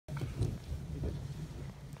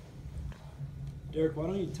Derrick, why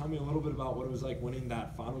don't you tell me a little bit about what it was like winning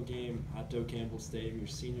that final game at Doak Campbell Stadium your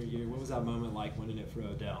senior year? What was that moment like winning it for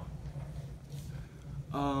Odell?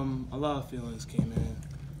 A lot of feelings came in.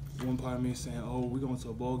 One part of me saying, "Oh, we're going to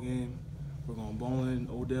a bowl game. We're going bowling."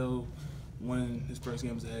 Odell winning his first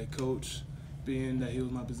game as a head coach, being that he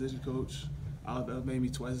was my position coach, that made me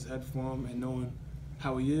twice as happy for him, and knowing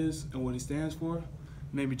how he is and what he stands for,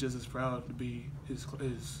 made me just as proud to be his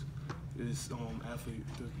athlete,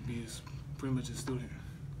 to be pretty much his student.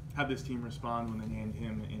 How'd this team respond when they named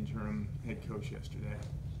him interim head coach yesterday?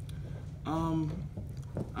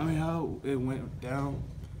 I mean, how it went down,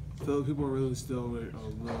 I feel like people were really still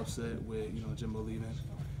real upset with, Jimbo leaving.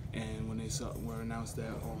 And when they were announced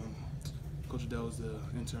that Coach Odell was the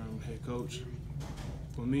interim head coach,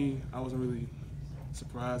 for me, I wasn't really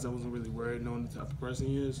surprised. I wasn't really worried knowing the type of person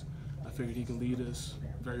he is. I figured he can lead us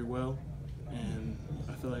very well, and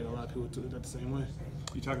I feel like a lot of people took that the same way.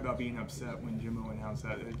 You talk about being upset when Jimbo announced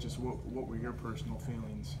that. Just what were your personal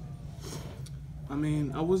feelings? I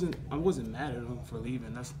mean, I wasn't mad at him for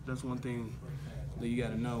leaving. That's one thing that you got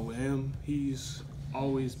to know with him. He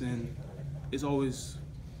always thinks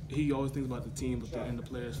about the team and the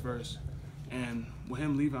players first. And with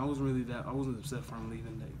him leaving, I wasn't upset for him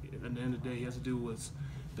leaving. At the end of the day, he has to do what's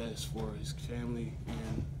best for his family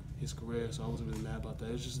and his career. So I wasn't really mad about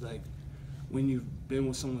that. It's just like when you've been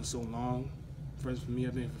with someone so long. For instance, for me,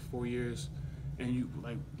 I've been here for 4 years, and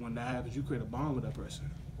when that happens, you create a bond with that person.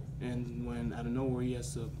 And when out of nowhere he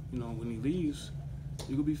has to, when he leaves,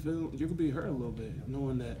 you could be hurt a little bit,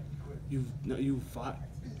 knowing that you fought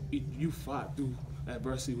through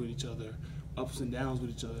adversity with each other, ups and downs with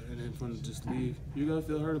each other, and then for him to just leave, you're gonna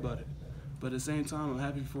feel hurt about it. But at the same time, I'm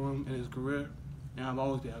happy for him and his career, and I've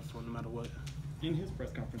always been happy for him no matter what. In his press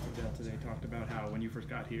conference, Odell today talked about how when you first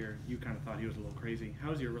got here, you kind of thought he was a little crazy.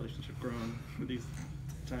 How's your relationship grown with these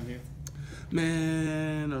time here?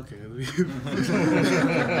 Man, okay.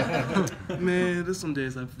 Man, there's some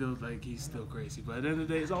days I feel like he's still crazy, but at the end of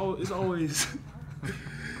the day, it's always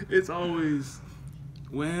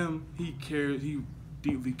with him. He cares. He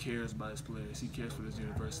deeply cares about his players. He cares for this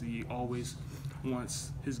university. He always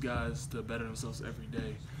wants his guys to better themselves every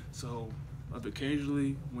day. So,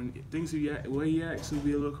 occasionally, when the way he acts, he'll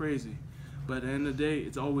be a little crazy. But at the end of the day,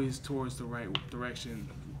 it's always towards the right direction,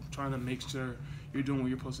 trying to make sure you're doing what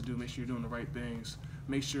you're supposed to do. Make sure you're doing the right things.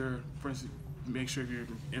 Make sure, for instance, if you're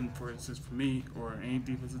in, for instance, for me or any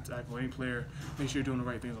defensive tackle, any player, make sure you're doing the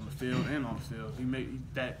right things on the field and on the field.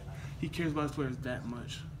 He cares about his players that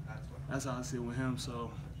much. That's how I see it with him.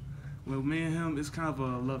 So, with me and him, it's kind of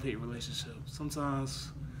a love-hate relationship.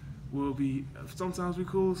 Sometimes we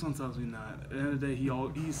cool, sometimes we not. At the end of the day,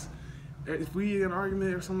 if we in an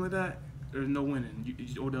argument or something like that, there's no winning.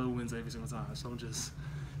 Odell wins every single time. So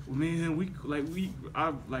with me and him,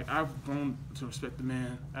 I've grown to respect the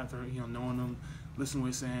man after knowing him, listening to what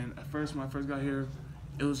he's saying. At first, when I first got here,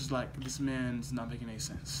 it was just like this man's not making any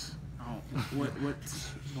sense.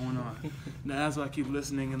 What's going on? Now that's why I keep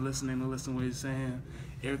listening to what he's saying.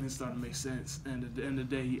 Everything's starting to make sense. And at the end of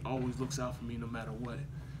the day, he always looks out for me no matter what.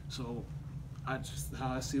 So how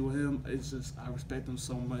I see with him, it's just I respect him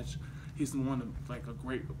so much. He's the one a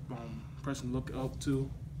great person to look up to.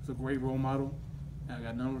 He's a great role model. And I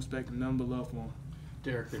got none respect and none but love for him.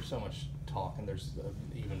 Derrick, there's so much talk, and there's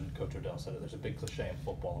even Coach Odell said it. There's a big cliche in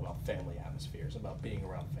football about family atmospheres, about being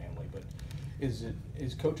around family. But is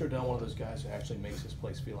Coach Odell one of those guys who actually makes his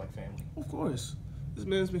place feel like family? Of course. This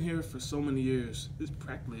man's been here for so many years. It's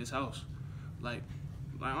practically his house.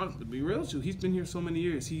 To be real with you, he's been here so many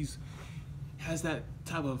years. He's has that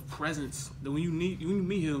type of presence that when you meet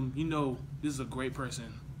him, you know this is a great person.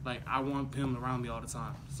 Like, I want him around me all the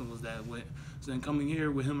time. Simple as that. So then coming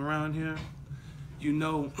here with him around here,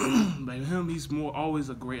 like him, he's always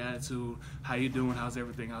a great attitude. How you doing? How's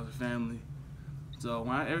everything? How's the family? So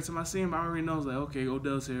every time I see him, I already know, like, okay,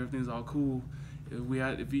 Odell's here, everything's all cool.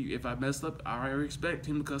 If I messed up, I already expect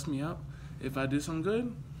him to cuss me out. If I did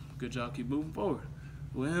something good job, keep moving forward.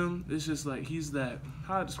 With him, it's just like he's that.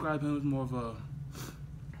 How I describe him is more of a.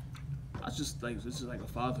 It's just like a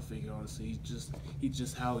father figure, honestly. He's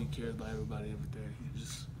just how he cares about everybody, everything.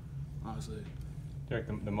 Just honestly. Derrick,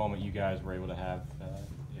 the moment you guys were able to have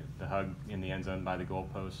the hug in the end zone by the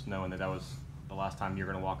goalpost, knowing that was the last time you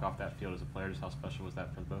were going to walk off that field as a player, just how special was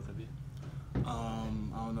that for both of you? I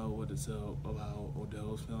don't know what to tell about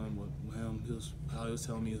Odell was feeling with him. How he was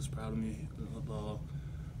telling me he was proud of me of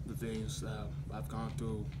the things that I've gone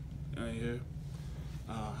through here.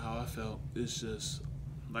 How I felt, it's just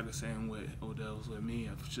like the same way Odell was with me.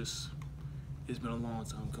 It's been a long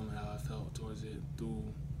time coming how I felt towards it. Through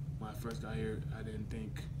when I first got here, I didn't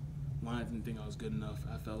think One, I didn't think I was good enough.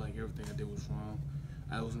 I felt like everything I did was wrong.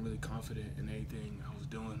 I wasn't really confident in anything I was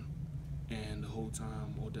doing. And the whole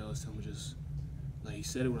time, Odell was telling me just, like he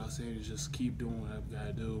said it without saying it, just keep doing what I've got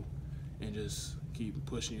to do and just keep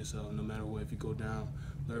pushing yourself no matter what. If you go down,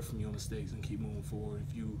 learn from your mistakes and keep moving forward.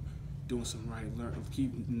 If you doing something right,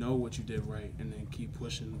 know what you did right, and then keep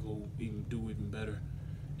pushing, do even better.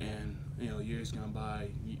 And years gone by,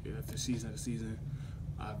 after season,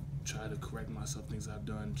 I've tried to correct myself, things I've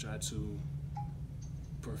done, try to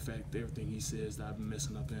perfect everything he says that I've been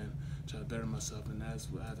messing up in, try to better myself, and that's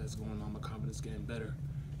going on. My confidence getting better,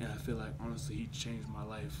 and I feel like honestly he changed my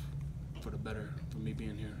life for the better for me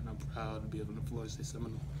being here, and I'm proud to be able to Florida State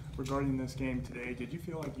Seminole. Regarding this game today, did you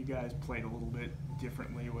feel like you guys played a little bit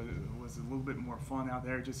differently? Was it a little bit more fun out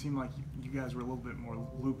there? It just seemed like you guys were a little bit more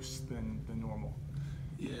loose than normal.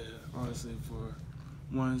 Yeah, honestly, for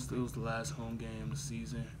once, it was the last home game of the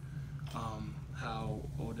season. How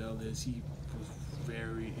Odell is, he was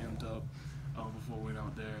very amped up before we went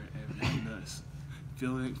out there and nuts,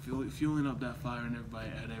 fueling up that fire,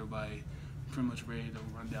 and everybody pretty much ready to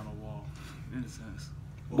run down the wall, in a sense.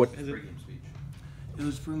 What Is it- pregame speech? It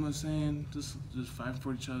was pretty much saying just fighting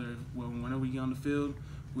for each other. Whenever we get on the field,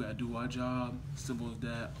 we gotta do our job. Simple as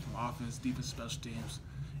that. From offense, defense, special teams,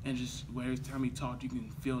 and just every time he talked, you can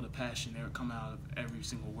feel the passion that would come out of every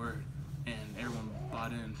single word, and everyone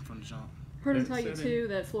bought in from the jump. Heard him tell you too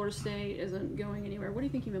that Florida State isn't going anywhere. What do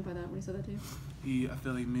you think he meant by that when he said that to you? I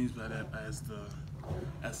feel like he means by that as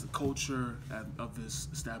the culture of this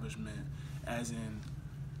establishment, as in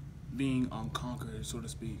being unconquered, so to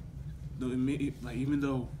speak. Even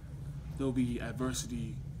though there'll be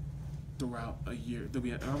adversity throughout a year,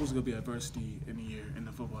 there's always gonna be adversity in a year in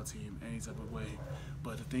the football team, any type of way.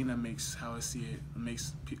 But the thing that makes how I see it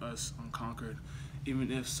makes us unconquered.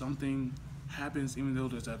 Even if something happens, even though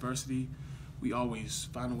there's adversity, we always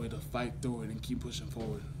find a way to fight through it and keep pushing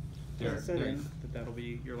forward. Is it set in that'll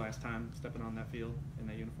be your last time stepping on that field in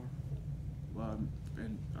that uniform?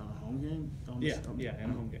 In home game? Yeah,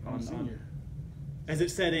 in a home game. On senior. Has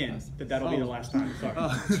it set in that'll be the last time? Sorry.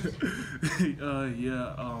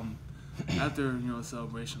 After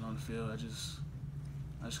celebration on the field, I just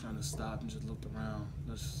kind of stopped and just looked around.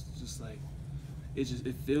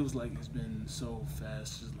 It feels like it's been so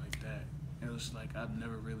fast, just like that. And it was like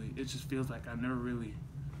it just feels like I never really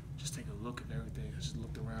just take a look at everything. I just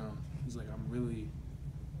looked around. It's like I'm really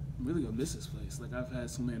gonna miss this place. Like I've had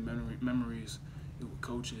so many memories with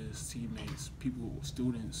coaches, teammates, people,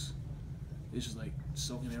 students. It's just like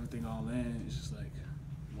soaking everything all in. It's just like,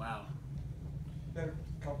 wow. A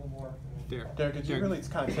couple more. Derrick, did you really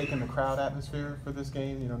kind of take in the crowd atmosphere for this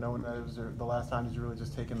game? Knowing that it was the last time, did you really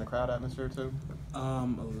just take in the crowd atmosphere too? A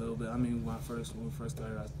little bit. I mean, when we first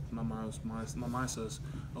started, my mind says,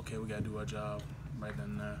 okay, we gotta do our job right then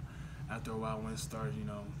and there. After a while, when it started,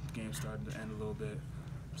 the game started to end a little bit.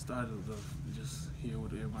 Started to just hear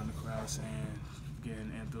what everyone in the crowd saying,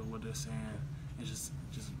 getting into what they're saying, and just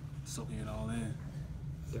soaking it all in.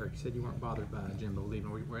 Derrick, you said you weren't bothered by Jimbo leaving.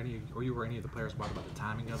 Were any of the players bothered by the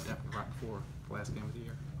timing of that right before the last game of the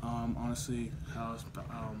year? Honestly,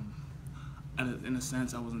 in a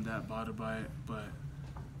sense, I wasn't that bothered by it. But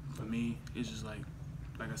for me, it's just like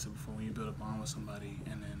I said before, when you build a bond with somebody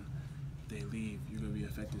and then they leave, you're gonna be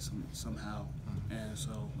affected somehow. Mm-hmm. And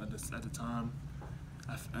so at the time,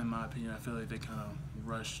 in my opinion, I feel like they kind of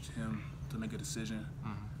rushed him to make a decision.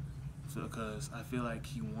 Mm-hmm. Because I feel like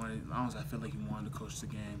he wanted to coach the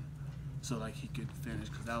game, so like he could finish.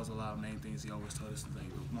 Because that was a lot of main things he always told us.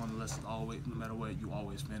 Like one of the lessons, always, no matter what, you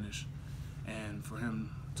always finish. And for him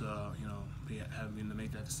to having to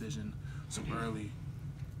make that decision so early,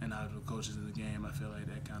 and out of the coaches in the game, I feel like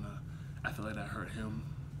that hurt him,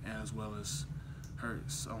 and as well as hurt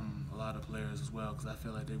a lot of players as well. Because I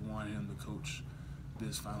feel like they wanted him to coach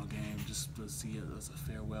this final game just to see it as a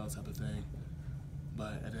farewell type of thing.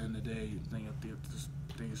 But at the end of the day,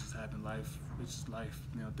 things just happen. It's just life.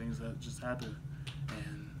 Things that just happen.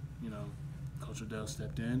 And Coach Odell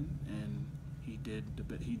stepped in, and he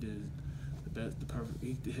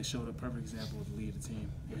showed a perfect example to lead the team,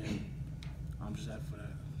 and I'm just happy for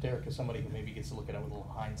that. Derrick, as somebody who maybe gets to look at it with a little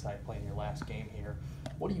hindsight, playing your last game here,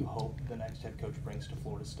 what do you hope the next head coach brings to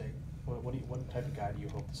Florida State? What type of guy do you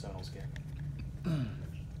hope the Seminoles get?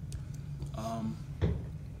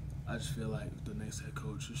 I just feel like the next head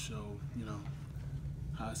coach should show,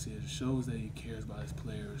 how I see it, shows that he cares about his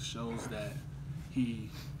players, shows that he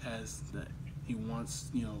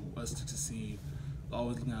wants, us to succeed,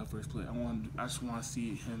 always looking out for his players. I just want to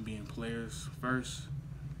see him being players first,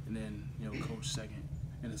 and then, coach second,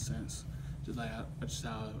 in a sense. Just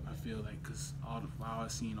how I feel like, because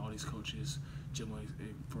I've seen all these coaches Jim,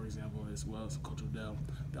 for example, as well as Coach Odell,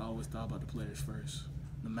 they always thought about the players first.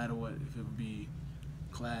 No matter what, if it would be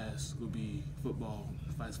class, it would be football,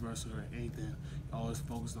 vice versa, or anything, always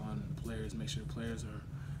focused on the players, make sure the players are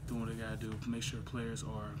doing what they got to do, make sure players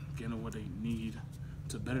are getting what they need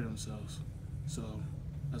to better themselves. So,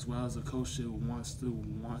 as well as a coach who wants to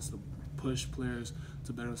push players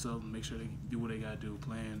to better themselves, make sure they do what they got to do,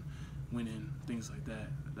 playing, winning, things like that.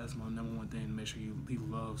 That's my number one thing, to make sure he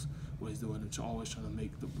loves what he's doing, and always trying to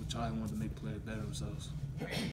make the players better themselves.